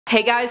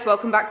Hey guys,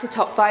 welcome back to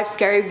Top 5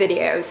 Scary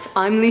Videos.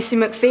 I'm Lucy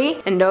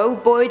McPhee, and oh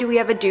boy do we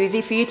have a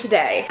doozy for you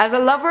today. As a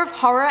lover of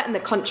horror and the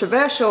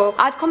controversial,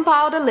 I've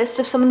compiled a list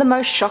of some of the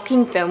most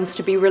shocking films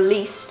to be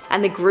released,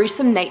 and the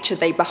gruesome nature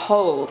they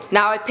behold.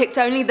 Now I picked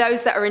only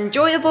those that are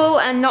enjoyable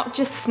and not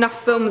just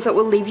snuff films that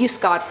will leave you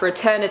scarred for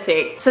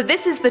eternity. So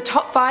this is the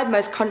top 5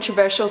 most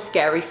controversial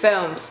scary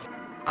films.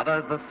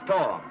 Others the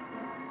storm.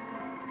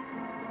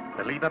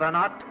 Believe it or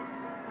not,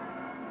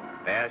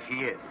 there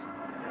she is.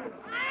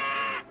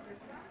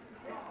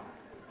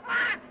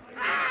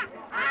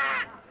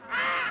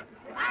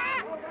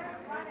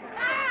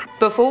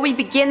 Before we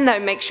begin though,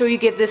 make sure you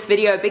give this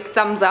video a big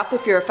thumbs up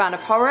if you're a fan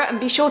of horror, and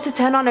be sure to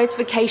turn on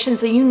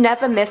notifications so you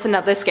never miss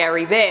another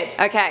scary vid.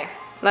 Okay,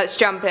 let's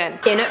jump in.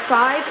 In at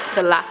 5,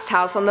 The Last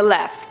House on the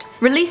Left.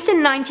 Released in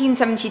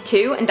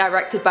 1972 and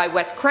directed by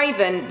Wes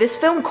Craven, this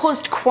film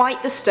caused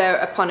quite the stir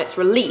upon its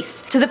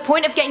release, to the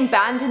point of getting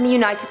banned in the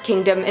United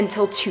Kingdom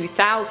until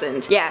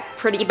 2000. Yeah,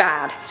 pretty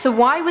bad. So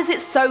why was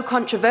it so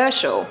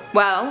controversial?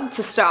 Well,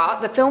 to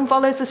start, the film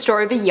follows the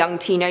story of a young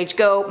teenage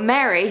girl,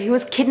 Mary, who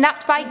was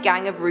kidnapped by a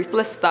gang of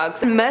ruthless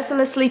thugs and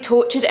mercilessly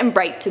tortured and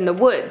raped in the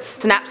woods.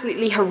 It's an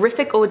absolutely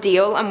horrific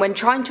ordeal, and when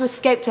trying to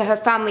escape to her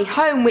family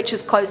home, which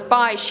is close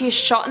by, she is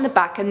shot in the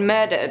back and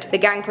murdered. The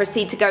gang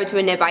proceed to go to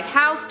a nearby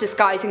house,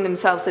 disguising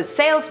themselves as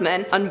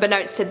salesmen.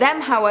 Unbeknownst to them,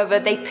 however,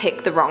 they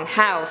pick the wrong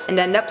house and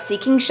end up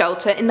seeking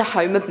shelter in the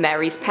home of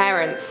Mary's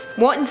parents.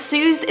 What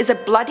ensues is a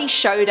bloody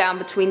showdown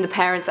between the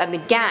parents and the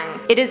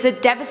gang. It is a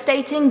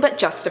devastating but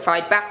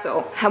justified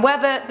battle.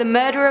 However, the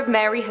murder of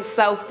Mary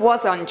herself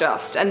was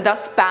unjust and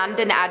thus banned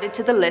and added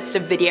to the list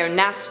of video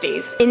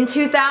nasties. In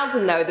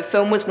 2000 though, the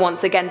film was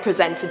once again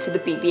presented to the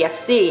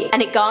BBFC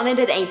and it garnered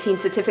an 18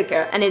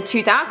 certificate, and in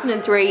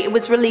 2003 it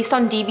was released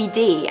on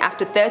DVD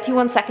after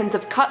 31 seconds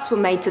of cuts were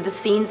made to the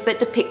scenes that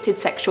depicted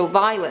sexual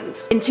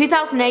violence. In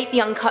 2008,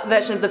 the uncut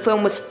version of the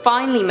film was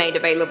finally made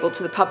available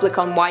to the public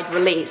on wide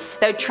release.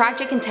 Though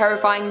tragic and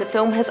terrifying, the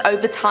film has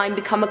over time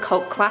become a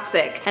cult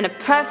classic and a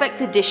perfect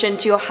addition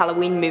to your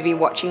Halloween movie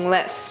watching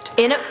list.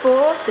 In at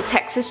 4, The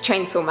Texas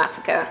Chainsaw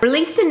Massacre.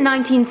 Released in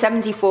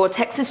 1974,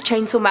 Texas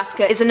Chainsaw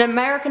Massacre is an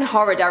American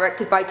horror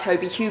directed by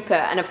Tobe Hooper,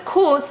 and of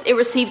course it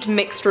received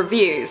mixed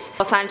reviews.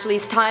 Los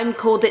Angeles Times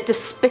called it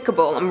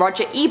despicable, and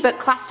Roger Ebert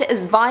classed it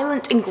as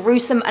violent and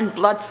gruesome and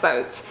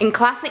blood-soaked. In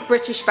classic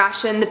British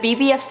fashion, the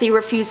BBFC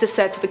refused a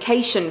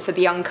certification for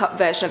the uncut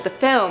version of the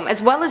film,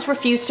 as well as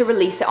refused to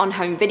release it on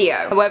home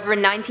video. However,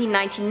 in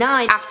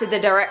 1999, after the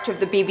director of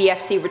the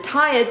BBFC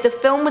retired, the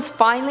film was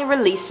finally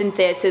released in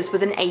theatres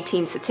with an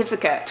 18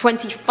 certificate,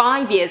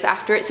 25 years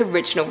after its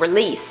original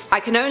release. I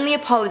can only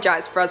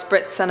apologise for us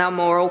Brits and our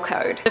moral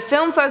code. The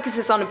film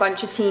focuses on a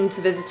bunch of teens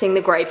visiting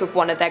the grave of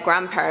one of their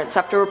grandparents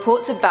after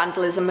reports of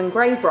vandalism and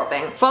grave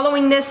robbing.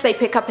 Following this, they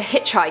pick up a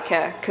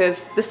hitchhiker,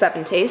 cause the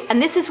 70s,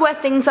 and this is where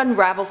things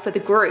unravel for the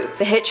group.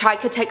 The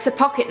hitchhiker takes a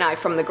pocket knife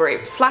from the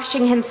group,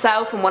 slashing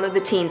himself and one of the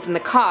teens in the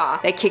car.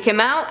 They kick him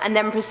out and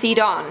then proceed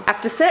on.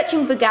 After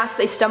searching for gas,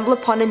 they stumble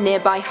upon a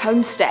nearby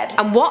homestead,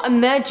 and what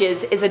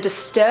emerges is a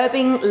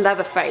disturbing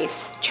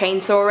Leatherface,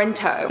 chainsaw in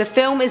tow. The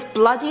film is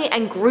bloody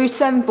and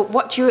gruesome, but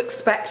what do you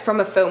expect from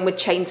a film with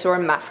chainsaw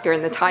and massacre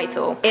in the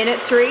title? In at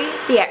 3,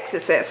 The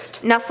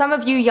Exorcist. Now some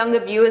of you younger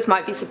viewers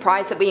might be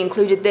surprised that we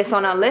included this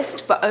on our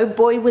list, but oh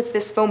boy was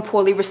this film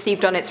poorly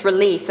received on its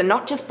release, and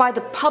not just by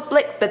the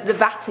public but the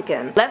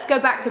Vatican. Let's go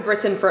back to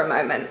Britain for a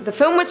moment. The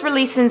film was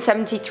released in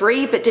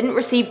 73 but didn't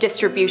receive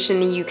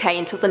distribution in the UK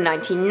until the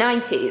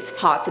 1990s.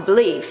 Hard to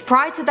believe.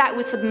 Prior to that, it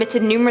was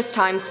submitted numerous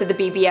times to the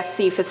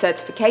BBFC for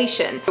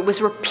certification, but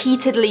was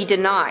repeatedly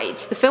denied.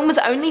 The film was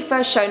only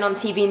first shown on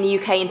TV in the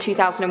UK in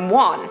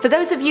 2001. For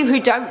those of you who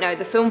don't know,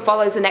 the film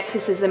follows an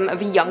exorcism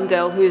of a young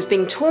girl who is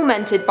being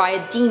tormented by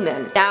a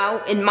demon.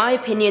 Now, in my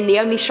opinion, the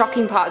only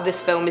shocking part of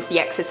this film is the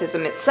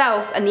exorcism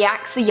itself and the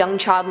acts the young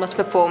child must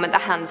perform at the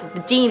hands of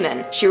the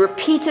demon. She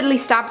repeatedly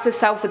stabs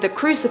herself with a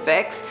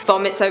crucifix,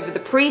 vomits over the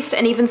priest,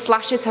 and even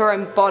slashes her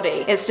own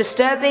body. It's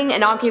disturbing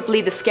and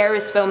arguably the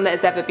scariest film that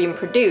has ever been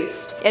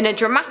produced. In a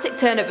dramatic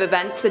turn of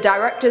events, the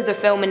director of the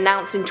film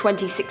announced in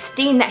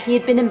 2016 that he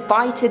had been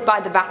invited by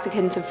the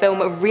Vatican to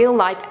film a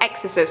real-life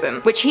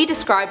exorcism, which he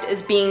described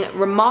as being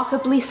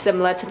remarkably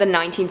similar to the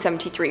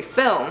 1973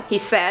 film. He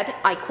said,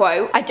 I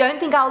quote, "I don't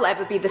think I'll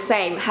ever be the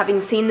same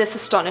having seen this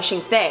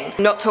astonishing thing.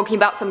 I'm not talking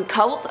about some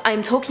cult, I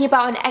am talking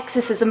about an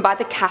exorcism by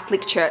the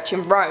Catholic Church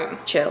in Rome."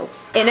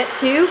 Chills. In at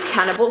 2,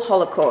 Cannibal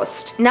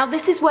Holocaust. Now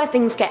this is where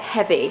things get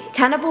heavy.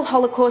 Cannibal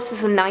Holocaust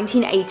is a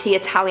 1980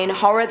 Italian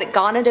horror that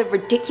garnered a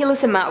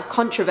ridiculous amount of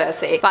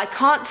controversy, but I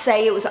can't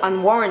say it was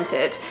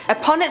unwarranted.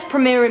 Upon its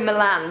premiere in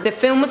Milan, the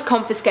film was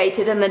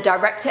confiscated and the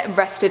director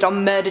arrested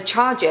on murder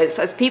charges,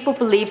 as people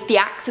believed the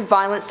acts of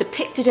violence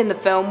depicted in the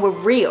film were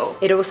real.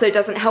 It also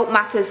doesn't help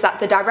matters that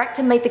the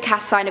director made the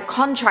cast sign a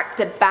contract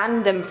that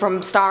banned them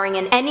from starring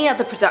in any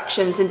other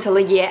productions until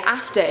a year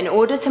after in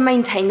order to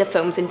maintain the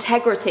film's film's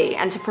integrity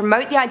and to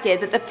promote the idea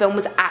that the film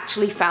was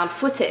actually found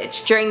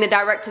footage. During the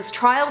director's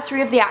trial,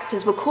 3 of the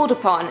actors were called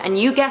upon, and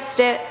you guessed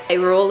it, they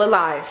were all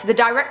alive. The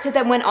director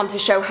then went on to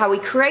show how he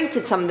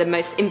created some of the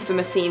most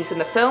infamous scenes in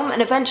the film,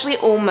 and eventually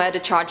all murder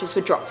charges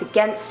were dropped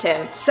against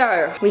him.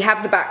 So, we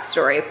have the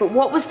backstory, but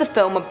what was the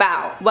film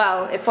about?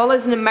 Well, it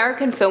follows an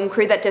American film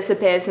crew that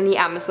disappears in the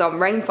Amazon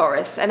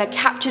rainforest and are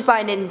captured by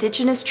an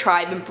indigenous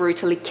tribe and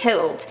brutally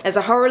killed. As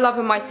a horror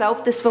lover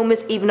myself, this film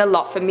is even a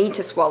lot for me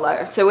to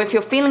swallow, so if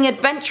you're feeling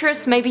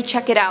adventurous, maybe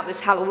check it out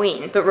this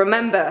Halloween. But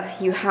remember,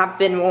 you have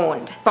been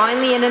warned.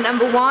 Finally, in at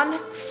number 1,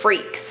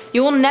 Freaks.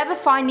 You will never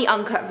find the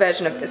uncut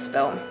version of this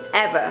film.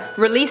 Ever.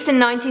 Released in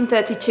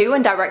 1932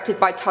 and directed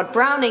by Todd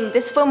Browning,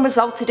 this film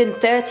resulted in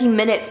 30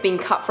 minutes being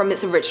cut from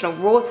its original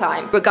raw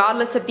time.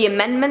 Regardless of the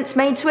amendments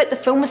made to it, the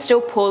film was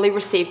still poorly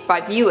received by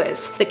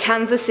viewers. The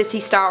Kansas City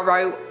Star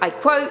wrote, I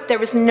quote,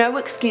 "There is no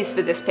excuse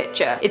for this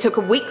picture. It took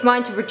a weak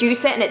mind to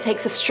produce it and it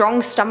takes a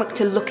strong stomach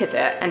to look at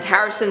it." And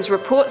Harrison's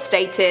report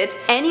stated,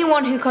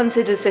 "Anyone who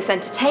considers this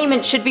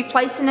entertainment should be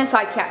placed in a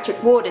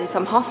psychiatric ward in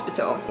some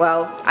hospital."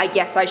 Well, I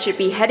guess I should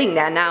be heading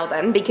there now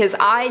then, because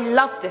I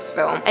loved this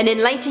film, and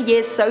in later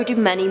years so do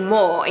many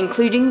more,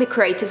 including the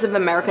creators of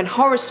American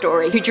Horror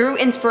Story, who drew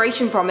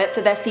inspiration from it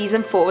for their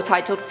season 4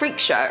 titled Freak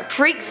Show.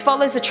 Freaks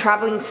follows a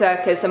traveling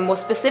circus, and more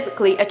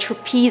specifically a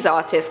trapeze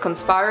artist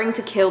conspiring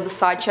to kill the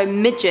sideshow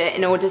midget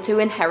in order to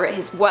inherit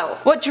his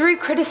wealth. What drew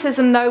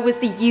criticism though was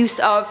the use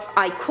of,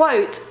 I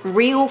quote,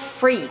 "real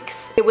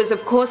freaks." It was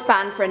of course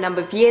banned for a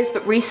number of years,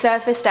 but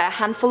resurfaced at a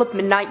handful of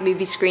midnight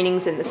movie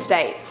screenings in the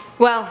States.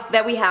 Well,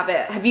 there we have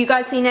it. Have you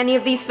guys seen any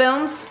of these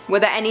films? Were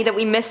there any that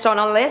we missed on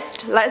our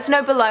list? Let us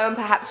know below and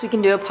perhaps we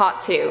can do a part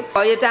 2.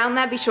 While you're down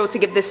there, be sure to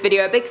give this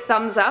video a big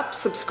thumbs up,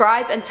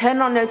 subscribe, and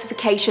turn on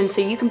notifications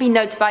so you can be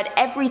notified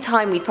every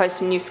time we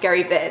post a new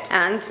scary vid.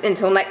 And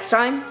until next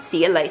time,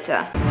 see you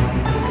later.